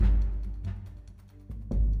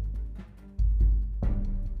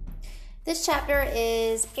This chapter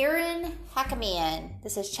is Aaron Hakamian.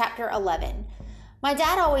 This is chapter 11. My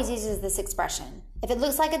dad always uses this expression. If it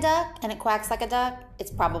looks like a duck and it quacks like a duck,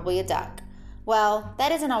 it's probably a duck. Well,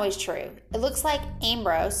 that isn't always true. It looks like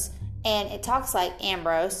Ambrose and it talks like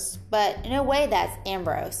Ambrose, but in no way that's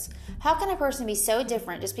Ambrose. How can a person be so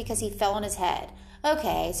different just because he fell on his head?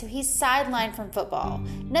 Okay, so he's sidelined from football.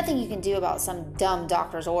 Nothing you can do about some dumb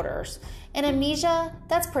doctor's orders. And amnesia,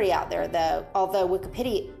 that's pretty out there though, although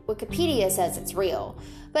Wikipedia says it's real.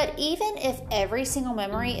 But even if every single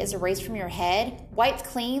memory is erased from your head, wiped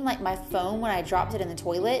clean like my phone when I dropped it in the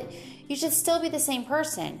toilet, you should still be the same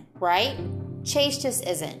person, right? Chase just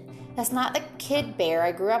isn't. That's not the kid Bear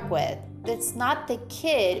I grew up with. That's not the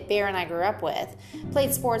kid Bear and I grew up with,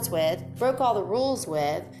 played sports with, broke all the rules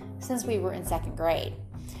with, since we were in second grade.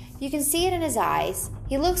 You can see it in his eyes.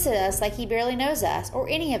 He looks at us like he barely knows us or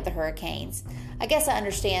any of the hurricanes. I guess I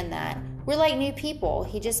understand that. We're like new people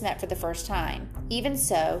he just met for the first time. Even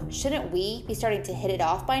so, shouldn't we be starting to hit it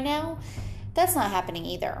off by now? That's not happening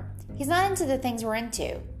either. He's not into the things we're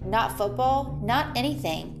into. Not football, not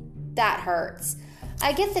anything. That hurts.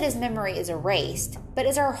 I get that his memory is erased, but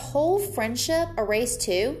is our whole friendship erased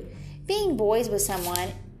too? Being boys with someone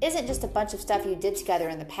isn't just a bunch of stuff you did together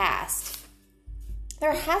in the past.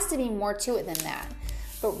 There has to be more to it than that.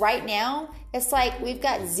 But right now, it's like we've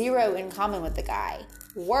got zero in common with the guy.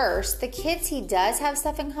 Worse, the kids he does have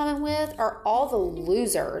stuff in common with are all the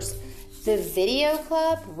losers. The video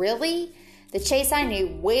club, really? The Chase I knew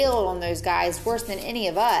wailed on those guys worse than any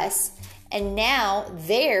of us. And now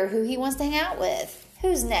they're who he wants to hang out with.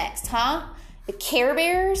 Who's next, huh? The Care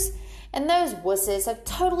Bears? And those wusses have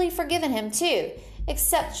totally forgiven him too.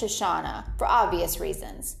 Except Shoshana, for obvious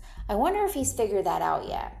reasons. I wonder if he's figured that out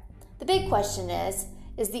yet. The big question is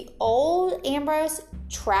the old Ambrose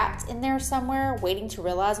trapped in there somewhere waiting to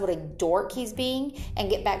realize what a dork he's being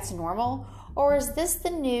and get back to normal? Or is this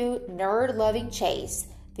the new nerd-loving Chase,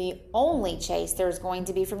 the only Chase there's going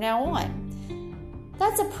to be from now on?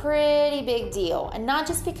 That's a pretty big deal, and not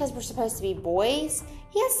just because we're supposed to be boys.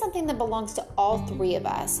 He has something that belongs to all three of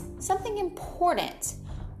us, something important.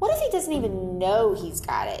 What if he doesn't even know he's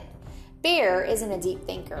got it? Bear isn't a deep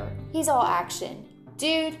thinker. He's all action.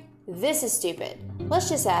 Dude, this is stupid. Let's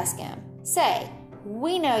just ask him. Say,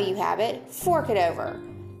 we know you have it. Fork it over.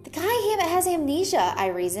 The guy has amnesia, I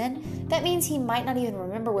reason. That means he might not even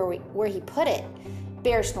remember where he put it.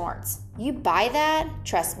 Bear snorts. You buy that?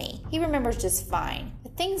 Trust me, he remembers just fine. The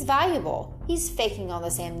thing's valuable. He's faking all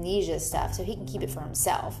this amnesia stuff so he can keep it for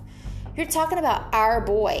himself. You're talking about our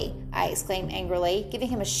boy, I exclaimed angrily, giving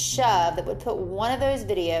him a shove that would put one of those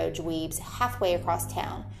video dweebs halfway across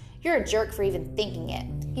town. You're a jerk for even thinking it.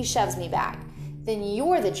 He shoves me back. Then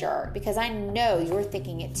you're the jerk because I know you're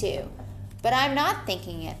thinking it too. But I'm not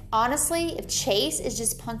thinking it. Honestly, if Chase is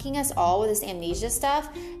just punking us all with this amnesia stuff,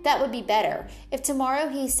 that would be better. If tomorrow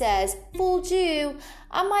he says, fooled you,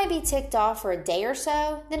 I might be ticked off for a day or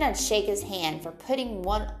so, then I'd shake his hand for putting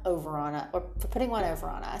one over on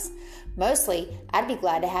us. Mostly, I'd be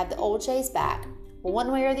glad to have the old Chase back. Well,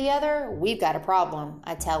 one way or the other, we've got a problem,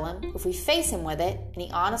 I tell him. If we face him with it, and he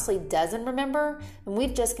honestly doesn't remember, then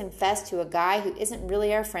we've just confessed to a guy who isn't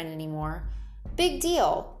really our friend anymore. Big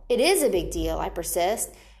deal. It is a big deal, I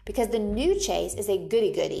persist, because the new Chase is a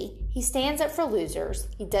goody-goody. He stands up for losers.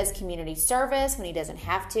 He does community service when he doesn't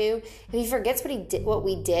have to. If he forgets what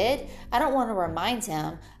we did, I don't want to remind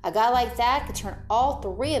him. A guy like that could turn all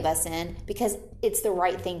three of us in because it's the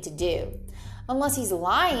right thing to do. Unless he's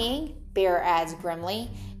lying, Bear adds grimly,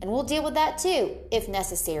 and we'll deal with that too, if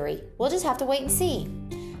necessary. We'll just have to wait and see.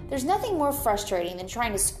 There's nothing more frustrating than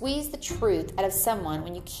trying to squeeze the truth out of someone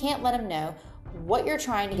when you can't let him know what you're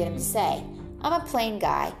trying to get him to say. I'm a plain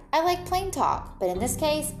guy. I like plain talk, but in this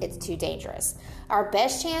case, it's too dangerous. Our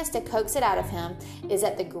best chance to coax it out of him is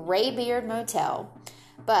at the Graybeard Motel.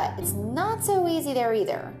 But it's not so easy there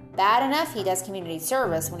either. Bad enough he does community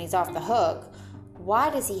service when he's off the hook. Why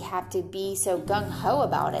does he have to be so gung-ho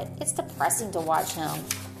about it? It's depressing to watch him.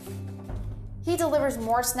 He delivers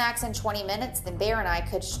more snacks in 20 minutes than Bear and I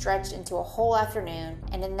could stretch into a whole afternoon.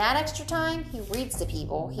 And in that extra time, he reads to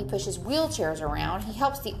people. He pushes wheelchairs around. He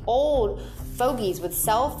helps the old fogies with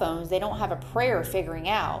cell phones they don't have a prayer figuring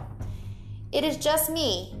out. It is just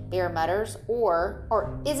me, Bear mutters. Or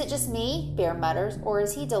is it just me, Bear mutters. Or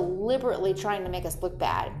is he deliberately trying to make us look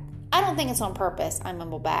bad? I don't think it's on purpose, I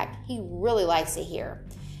mumble back. He really likes it here.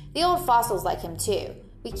 The old fossils like him too.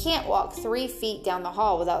 We can't walk 3 feet down the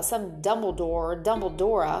hall without some Dumbledore or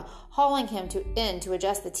Dumbledora hauling him in to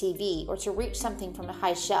adjust the TV or to reach something from a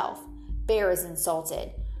high shelf. Bear is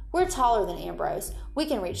insulted. We're taller than Ambrose. We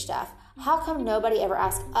can reach stuff. How come nobody ever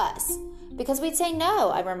asked us? Because we'd say no,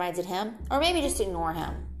 I reminded him, or maybe just ignore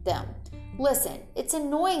them. Listen, it's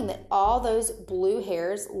annoying that all those blue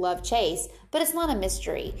hairs love Chase, but it's not a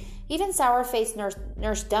mystery. Even sour-faced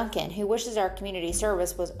Nurse Duncan, who wishes our community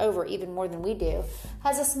service was over even more than we do,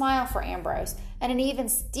 has a smile for Ambrose and an even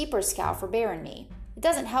deeper scowl for Bear and me. It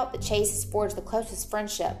doesn't help that Chase has forged the closest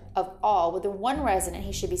friendship of all with the one resident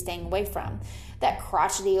he should be staying away from, that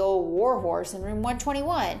crotchety old warhorse in room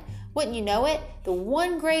 121. Wouldn't you know it? The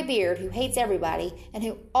one graybeard who hates everybody and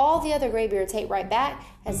who all the other graybeards hate right back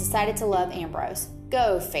has decided to love Ambrose.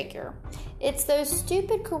 Go figure. It's those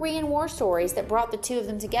stupid Korean War stories that brought the two of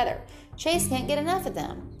them together. Chase can't get enough of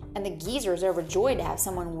them. And the geezer is overjoyed to have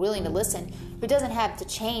someone willing to listen who doesn't have to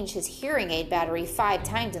change his hearing aid battery 5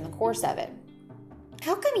 times in the course of it.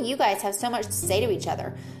 How come you guys have so much to say to each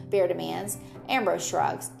other? Bear demands. Ambrose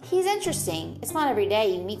shrugs. He's interesting. It's not every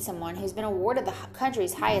day you meet someone who's been awarded the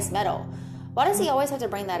country's highest medal. Why does he always have to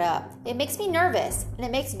bring that up? It makes me nervous, and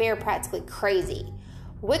it makes Bear practically crazy.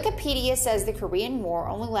 Wikipedia says the Korean War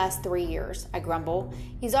only lasts 3 years, I grumble.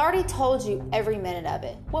 He's already told you every minute of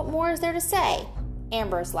it. What more is there to say?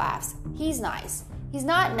 Ambrose laughs. He's nice. He's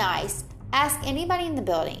not nice. Ask anybody in the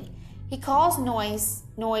building. He calls noise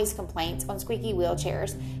complaints on squeaky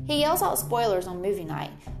wheelchairs. He yells out spoilers on movie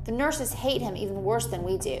night. The nurses hate him even worse than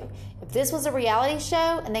we do. If this was a reality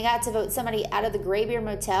show and they got to vote somebody out of the Graybeard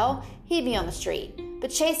Motel, he'd be on the street.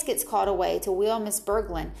 But Chase gets called away to wheel Miss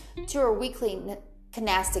Berglund to her weekly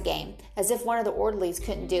canasta game, as if one of the orderlies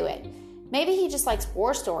couldn't do it. Maybe he just likes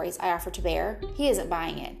war stories, I offer to Bear. He isn't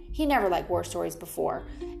buying it. He never liked war stories before.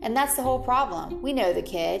 And that's the whole problem. We know the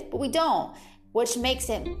kid, but we don't, which makes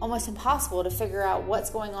it almost impossible to figure out what's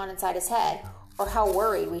going on inside his head or how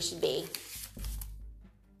worried we should be.